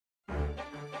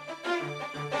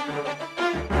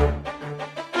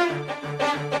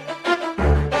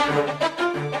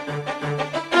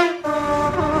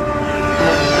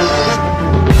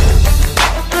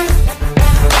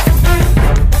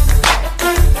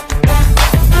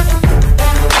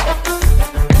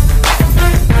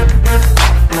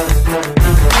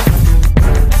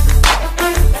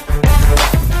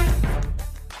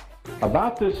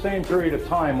this same period of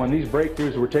time when these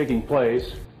breakthroughs were taking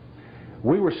place,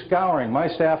 we were scouring, my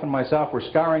staff and myself were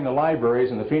scouring the libraries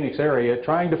in the Phoenix area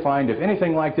trying to find if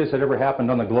anything like this had ever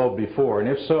happened on the globe before, and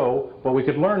if so, what we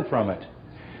could learn from it.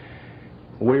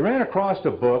 We ran across a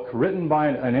book written by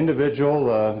an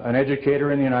individual, an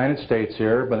educator in the United States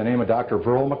here by the name of Dr.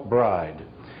 Verl McBride.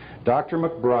 Dr.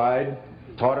 McBride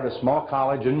taught at a small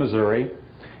college in Missouri.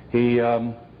 He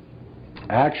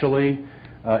actually,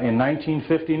 in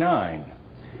 1959,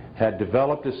 had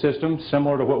developed a system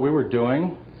similar to what we were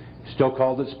doing, still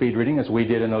called it speed reading, as we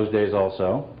did in those days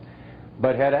also,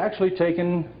 but had actually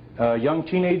taken young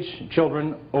teenage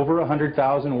children over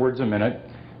 100,000 words a minute,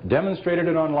 demonstrated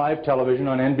it on live television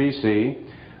on NBC,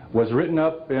 was written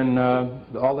up in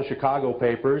all the Chicago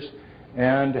papers,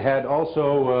 and had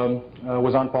also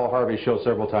was on Paul Harvey's show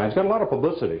several times. Got a lot of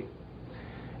publicity.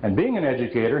 And being an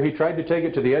educator, he tried to take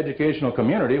it to the educational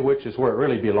community, which is where it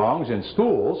really belongs, in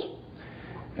schools.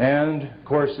 And of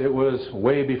course it was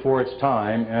way before its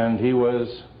time, and he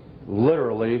was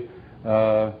literally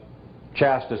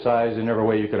chastised in every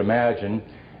way you could imagine,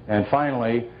 and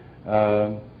finally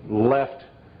left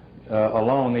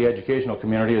alone the educational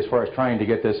community as far as trying to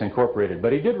get this incorporated.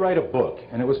 But he did write a book,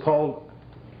 and it was called,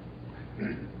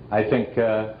 I think,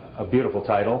 a beautiful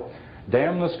title,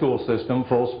 Damn the School System,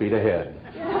 Full Speed Ahead.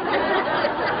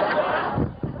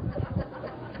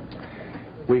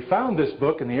 We found this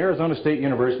book in the Arizona State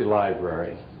University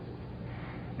Library,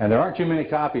 and there aren't too many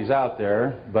copies out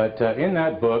there, but in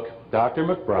that book, Dr.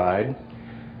 McBride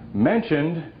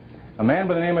mentioned a man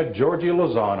by the name of Georgy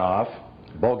Lozanov,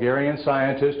 Bulgarian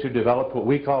scientist who developed what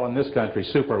we call in this country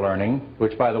super learning,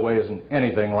 which by the way isn't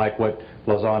anything like what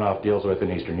Lozanov deals with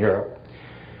in Eastern Europe,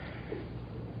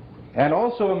 and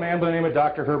also a man by the name of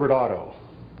Dr. Herbert Otto.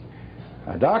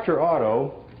 Dr.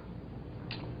 Otto,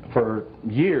 for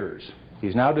years,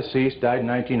 he's now deceased, died in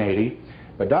 1980,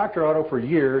 but Dr. Otto for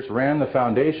years ran the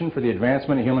Foundation for the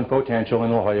Advancement of Human Potential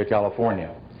in La Jolla,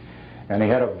 California. And he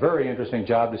had a very interesting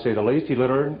job, to say the least. He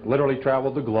literally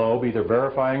traveled the globe, either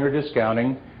verifying or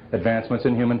discounting advancements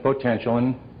in human potential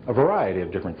in a variety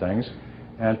of different things,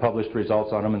 and published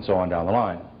results on them and so on down the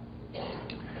line.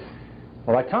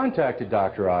 Well, I contacted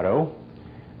Dr. Otto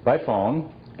by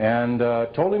phone and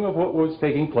told him of what was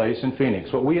taking place in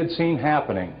Phoenix, what we had seen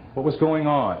happening, what was going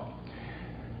on.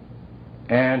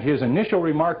 And his initial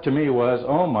remark to me was,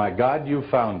 "Oh my God, you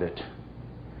found it."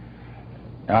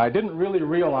 Now, I didn't really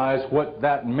realize what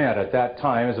that meant at that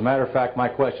time. As a matter of fact, my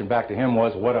question back to him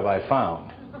was, "What have I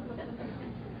found?"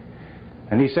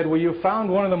 And he said, "Well, you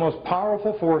found one of the most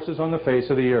powerful forces on the face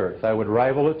of the earth. I would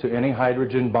rival it to any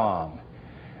hydrogen bomb.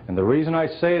 And the reason I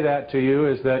say that to you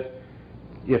is that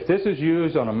if this is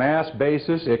used on a mass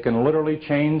basis, it can literally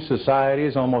change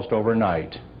societies almost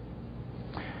overnight."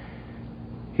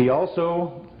 He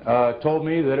also told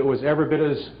me that it was every bit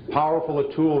as powerful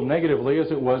a tool negatively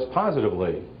as it was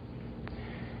positively.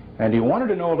 And he wanted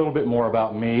to know a little bit more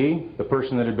about me, the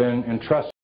person that had been entrusted